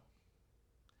self-control.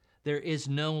 There is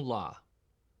no law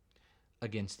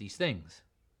against these things.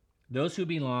 Those who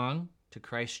belong to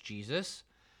Christ Jesus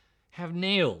have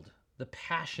nailed the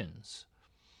passions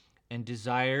and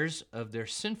desires of their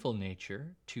sinful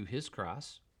nature to His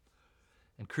cross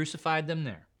and crucified them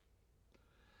there.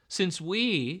 Since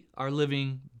we are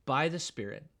living by the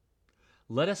Spirit,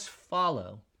 let us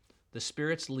follow the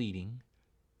Spirit's leading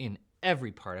in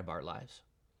every part of our lives.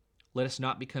 Let us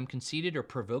not become conceited or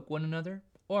provoke one another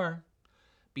or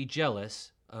be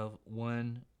jealous of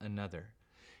one another.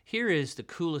 Here is the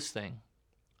coolest thing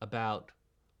about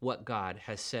what God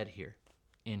has said here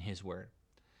in His Word,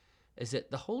 is that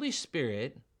the Holy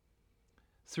Spirit,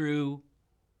 through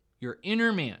your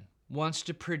inner man, wants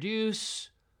to produce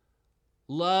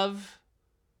love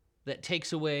that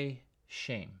takes away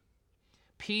shame,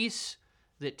 peace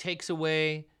that takes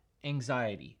away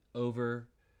anxiety over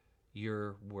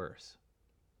your worth,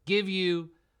 give you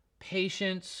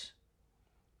patience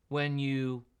when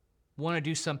you want to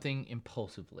do something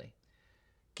impulsively,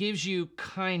 gives you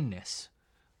kindness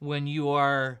when you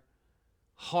are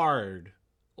hard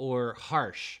or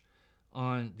harsh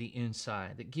on the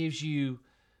inside, that gives you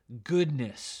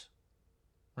goodness,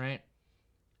 right,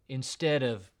 instead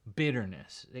of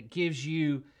bitterness, that gives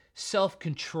you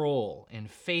self-control and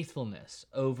faithfulness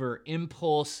over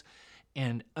impulse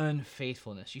and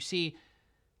unfaithfulness. You see,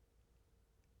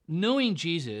 knowing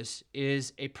Jesus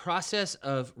is a process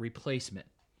of replacement.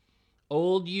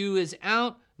 Old you is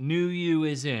out, new you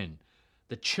is in.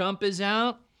 The chump is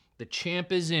out, the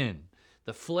champ is in.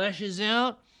 The flesh is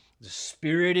out, the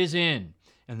Spirit is in.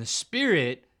 And the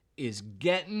Spirit is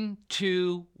getting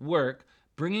to work,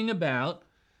 bringing about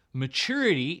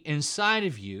maturity inside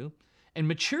of you. And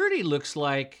maturity looks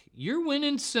like you're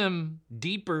winning some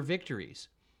deeper victories.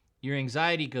 Your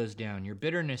anxiety goes down, your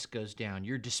bitterness goes down,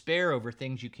 your despair over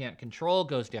things you can't control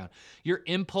goes down, your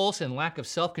impulse and lack of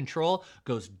self-control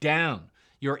goes down,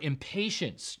 your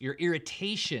impatience, your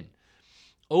irritation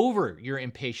over your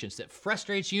impatience that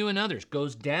frustrates you and others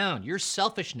goes down, your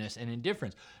selfishness and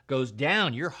indifference goes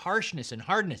down, your harshness and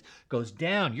hardness goes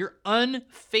down, your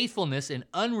unfaithfulness and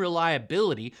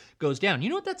unreliability goes down. You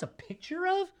know what that's a picture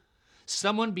of?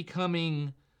 Someone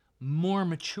becoming more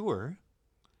mature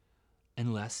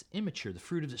and less immature. The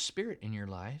fruit of the Spirit in your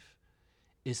life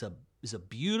is a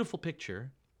beautiful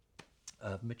picture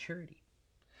of maturity.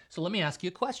 So let me ask you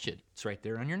a question. It's right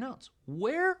there on your notes.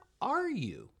 Where are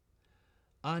you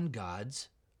on God's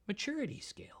maturity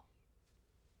scale?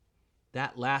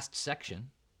 That last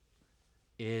section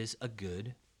is a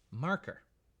good marker.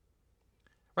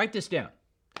 Write this down.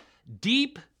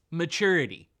 Deep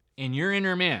maturity in your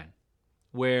inner man,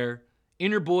 where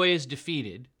inner boy is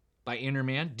defeated by inner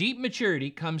man. Deep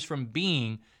maturity comes from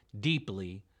being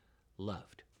deeply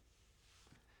loved.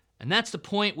 And that's the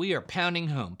point we are pounding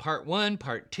home. Part 1,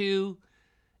 part 2,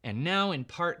 and now in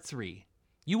part 3.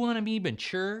 You want to be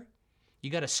mature?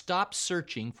 You got to stop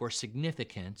searching for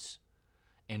significance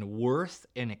and worth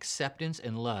and acceptance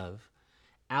and love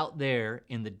out there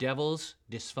in the devil's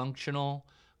dysfunctional,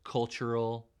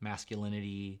 cultural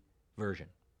masculinity version.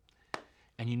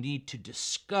 And you need to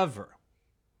discover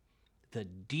the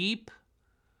deep,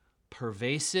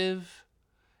 pervasive,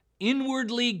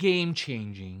 inwardly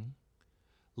game-changing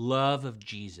love of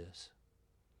Jesus.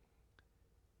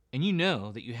 And you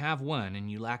know that you have one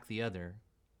and you lack the other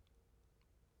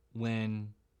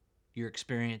when you're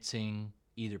experiencing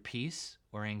either peace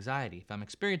or anxiety. If I'm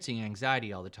experiencing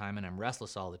anxiety all the time and I'm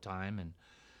restless all the time and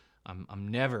I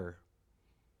never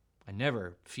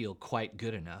feel quite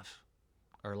good enough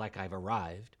or like I've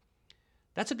arrived,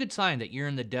 that's a good sign that you're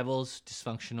in the devil's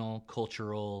dysfunctional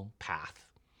cultural path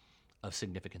of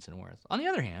significance and worth. On the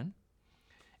other hand,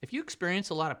 if you experience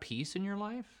a lot of peace in your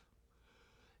life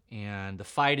and the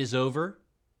fight is over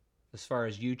as far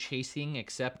as you chasing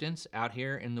acceptance out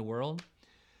here in the world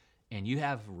and you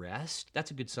have rest,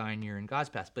 that's a good sign you're in God's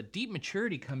path. But deep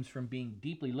maturity comes from being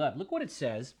deeply loved. Look what it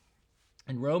says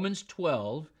in Romans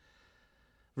 12,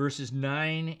 verses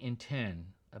 9 and 10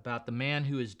 about the man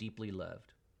who is deeply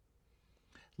loved.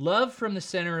 Love from the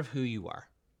center of who you are.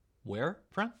 Where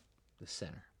from? The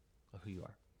center of who you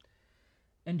are.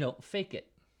 And don't fake it.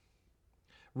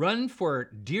 Run for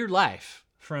dear life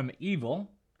from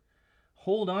evil.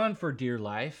 Hold on for dear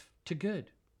life to good.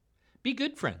 Be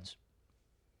good friends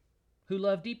who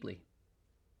love deeply.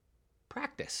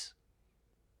 Practice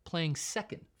playing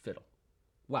second fiddle.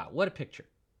 Wow, what a picture,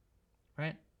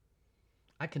 right?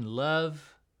 I can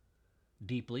love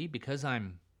deeply because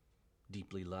I'm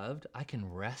deeply loved. I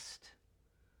can rest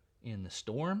in the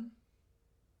storm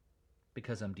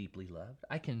because I'm deeply loved.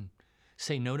 I can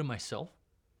say no to myself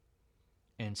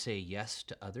and say yes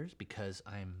to others because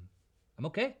I'm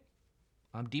okay.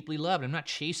 I'm deeply loved. I'm not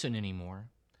chasing anymore.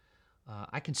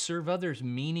 I can serve others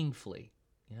meaningfully.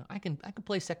 I can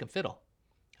play second fiddle.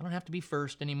 I don't have to be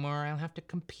first anymore. I don't have to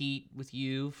compete with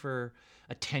you for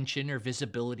attention or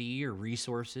visibility or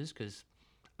resources because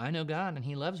I know God and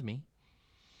He loves me.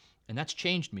 And that's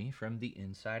changed me from the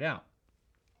inside out.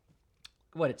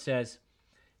 What it says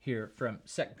here from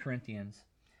 2 Corinthians.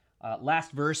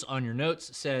 Last verse on your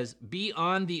notes says, be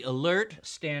on the alert,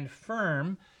 stand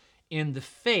firm in the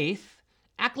faith,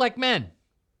 act like men,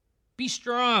 be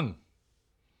strong.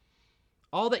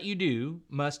 All that you do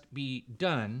must be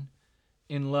done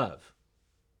in love.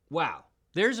 Wow,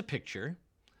 there's a picture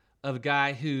of a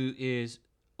guy who is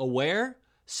aware,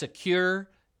 secure,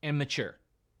 and mature.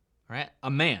 All right, a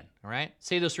man, all right?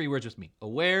 Say those three words with me.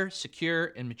 Aware,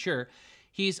 secure, and mature.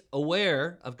 He's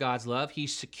aware of God's love.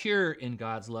 He's secure in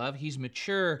God's love. He's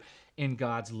mature in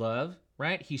God's love,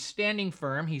 right? He's standing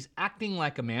firm. He's acting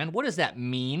like a man. What does that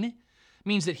mean? It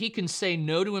means that he can say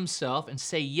no to himself and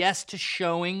say yes to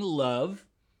showing love,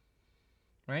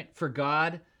 right, for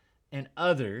God and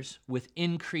others with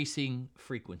increasing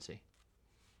frequency.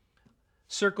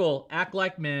 Circle, act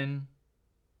like men,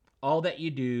 all that you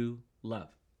do, love,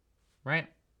 right?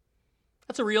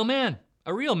 That's a real man.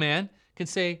 A real man can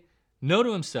say no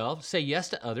to himself, say yes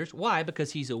to others. Why?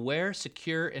 Because he's aware,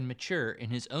 secure, and mature in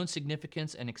his own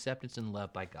significance and acceptance and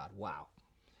love by God. Wow.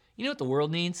 You know what the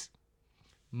world needs?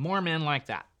 More men like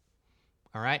that.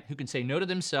 All right, who can say no to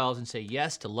themselves and say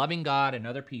yes to loving God and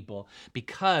other people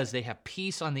because they have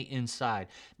peace on the inside,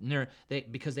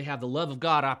 because they have the love of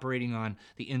God operating on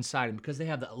the inside, and because they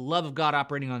have the love of God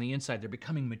operating on the inside, they're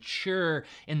becoming mature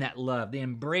in that love. They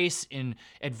embrace in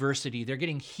adversity. They're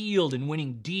getting healed and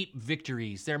winning deep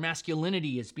victories. Their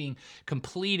masculinity is being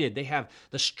completed. They have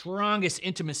the strongest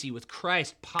intimacy with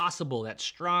Christ possible, that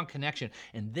strong connection,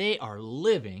 and they are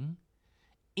living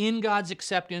in God's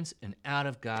acceptance and out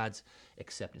of God's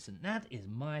acceptance. And that is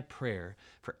my prayer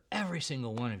for every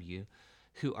single one of you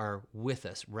who are with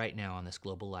us right now on this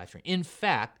global live stream. In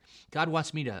fact, God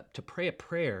wants me to pray a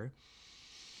prayer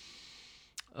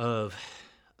of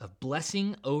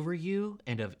blessing over you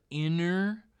and of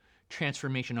inner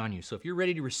transformation on you. So if you're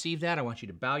ready to receive that, I want you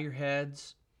to bow your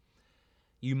heads.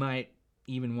 You might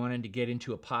even want to get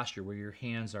into a posture where your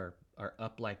hands are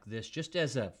up like this, just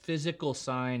as a physical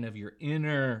sign of your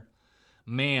inner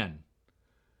man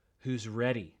who's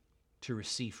ready to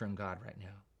receive from God right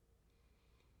now.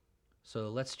 So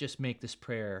let's just make this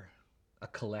prayer a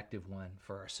collective one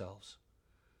for ourselves.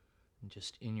 And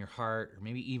just in your heart, or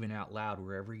maybe even out loud,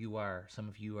 wherever you are. Some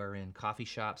of you are in coffee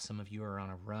shops. Some of you are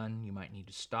on a run. You might need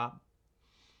to stop.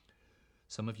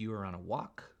 Some of you are on a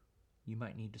walk. You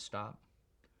might need to stop.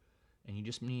 And you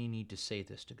just need to say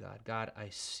this to God. God, I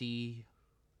see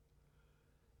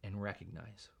and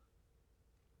recognize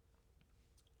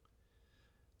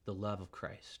the love of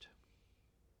Christ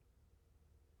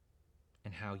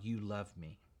and how you love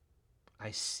me.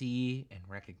 I see and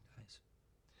recognize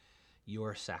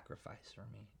your sacrifice for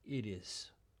me. It's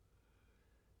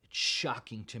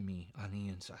shocking to me on the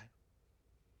inside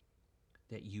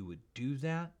that you would do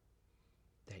that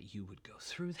you would go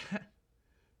through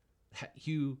that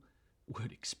you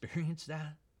would experience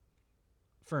that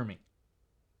for me.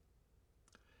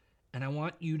 And I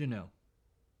want you to know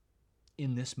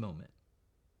in this moment,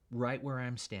 right where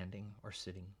I'm standing or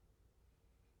sitting,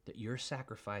 that your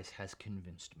sacrifice has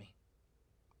convinced me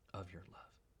of your love.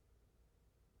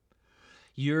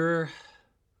 Your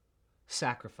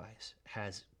sacrifice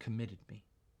has committed me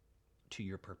to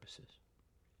your purposes.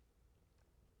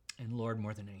 And Lord,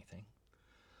 more than anything,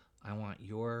 I want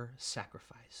your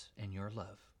sacrifice and your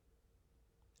love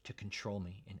to control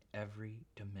me in every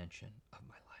dimension of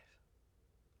my life.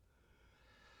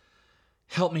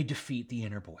 Help me defeat the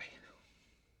inner boy.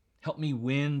 Help me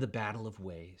win the battle of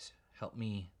ways. Help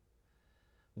me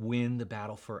win the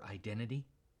battle for identity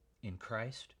in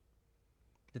Christ.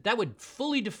 That would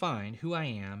fully define who I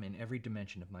am in every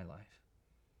dimension of my life.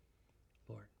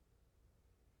 Lord,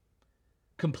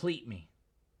 complete me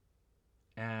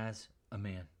as a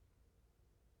man.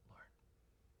 Lord,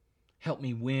 help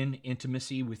me win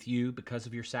intimacy with you because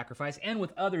of your sacrifice and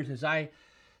with others as I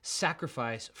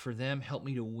sacrifice for them. Help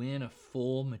me to win a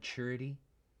full maturity.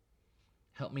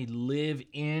 Help me live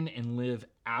in and live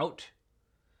out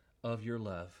of your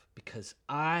love because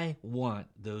I want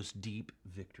those deep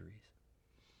victories.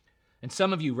 And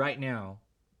some of you right now,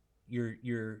 you're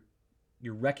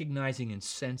recognizing and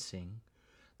sensing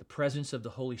the presence of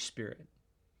the Holy Spirit.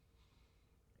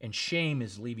 And shame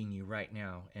is leaving you right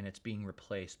now, and it's being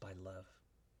replaced by love.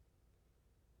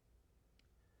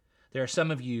 There are some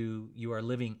of you are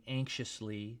living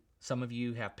anxiously. Some of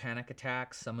you have panic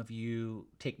attacks. Some of you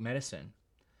take medicine.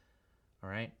 All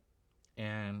right?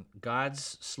 And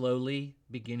God's slowly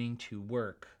beginning to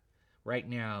work right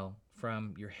now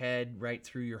from your head right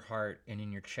through your heart and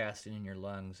in your chest and in your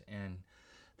lungs. And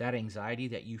that anxiety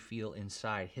that you feel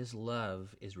inside, his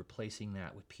love is replacing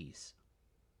that with peace.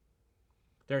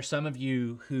 There are some of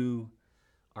you who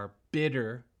are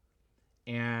bitter,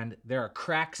 and there are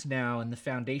cracks now in the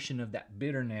foundation of that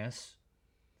bitterness,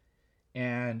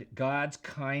 and God's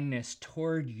kindness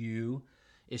toward you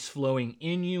is flowing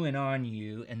in you and on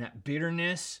you, and that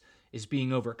bitterness is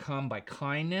being overcome by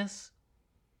kindness.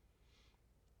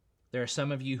 There are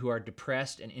some of you who are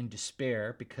depressed and in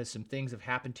despair because some things have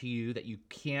happened to you that you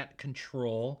can't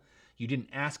control. You didn't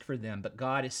ask for them, but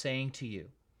God is saying to you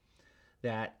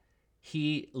that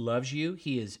he loves you.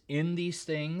 He is in these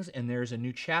things, and there's a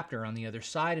new chapter on the other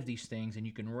side of these things, and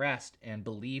you can rest and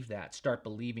believe that. Start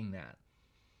believing that.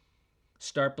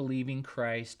 Start believing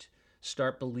Christ.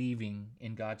 Start believing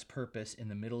in God's purpose in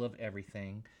the middle of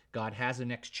everything. God has a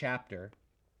next chapter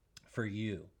for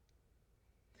you.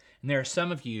 And there are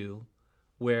some of you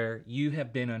where you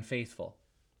have been unfaithful.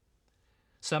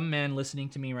 Some men listening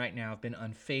to me right now have been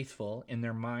unfaithful in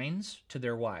their minds to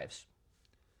their wives.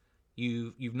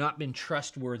 You've not been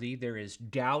trustworthy. There is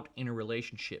doubt in a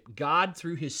relationship. God,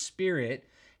 through his Spirit,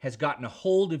 has gotten a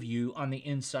hold of you on the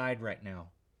inside right now.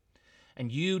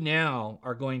 And you now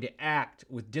are going to act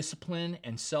with discipline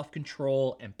and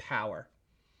self-control and power.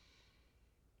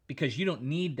 Because you don't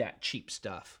need that cheap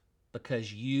stuff.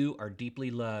 Because you are deeply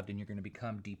loved and you're going to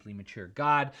become deeply mature.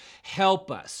 God,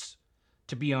 help us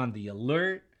to be on the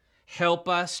alert. Help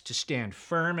us to stand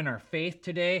firm in our faith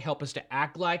today. Help us to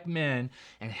act like men.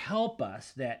 And help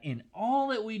us that in all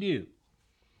that we do,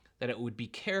 that it would be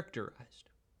characterized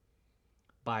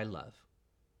by love.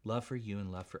 Love for you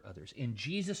and love for others. In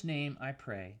Jesus' name I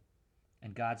pray.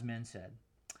 And God's men said,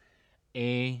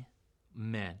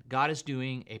 amen. God is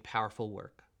doing a powerful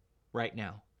work right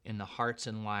now in the hearts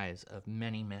and lives of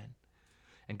many men.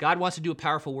 And God wants to do a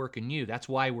powerful work in you. That's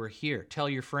why we're here. Tell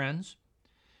your friends.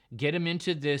 Get them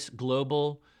into this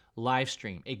global live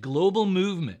stream, a global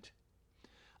movement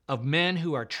of men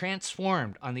who are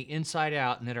transformed on the inside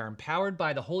out and that are empowered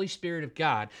by the Holy Spirit of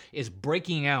God is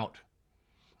breaking out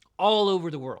all over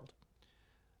the world.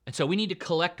 And so we need to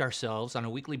collect ourselves on a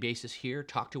weekly basis here,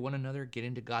 talk to one another, get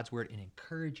into God's word, and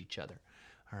encourage each other.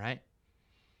 All right?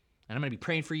 And I'm going to be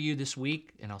praying for you this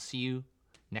week, and I'll see you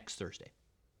next Thursday.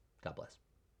 God bless.